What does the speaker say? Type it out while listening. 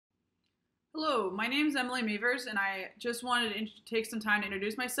Hello, my name is Emily Mevers, and I just wanted to take some time to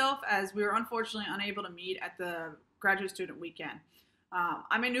introduce myself as we were unfortunately unable to meet at the graduate student weekend.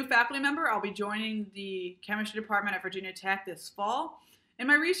 I'm a new faculty member. I'll be joining the chemistry department at Virginia Tech this fall, and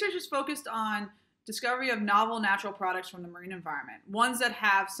my research is focused on discovery of novel natural products from the marine environment, ones that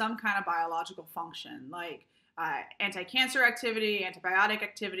have some kind of biological function, like anti-cancer activity, antibiotic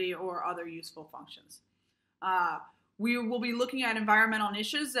activity, or other useful functions. Uh, we will be looking at environmental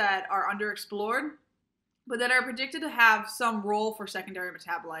niches that are underexplored, but that are predicted to have some role for secondary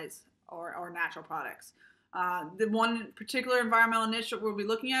metabolites or natural products. The one particular environmental niche that we'll be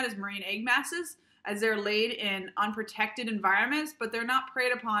looking at is marine egg masses, as they're laid in unprotected environments, but they're not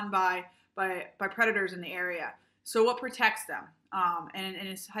preyed upon by predators in the area. So what protects them? And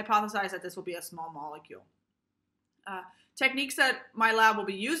it's hypothesized that this will be a small molecule. Techniques that my lab will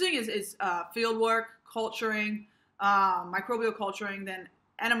be using is field work, culturing, microbial culturing, then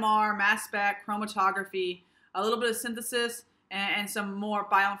NMR, mass spec, chromatography, a little bit of synthesis, and some more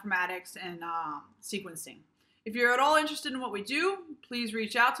bioinformatics and sequencing. If you're at all interested in what we do, please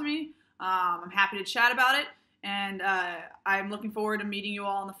reach out to me. I'm happy to chat about it, and I'm looking forward to meeting you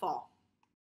all in the fall.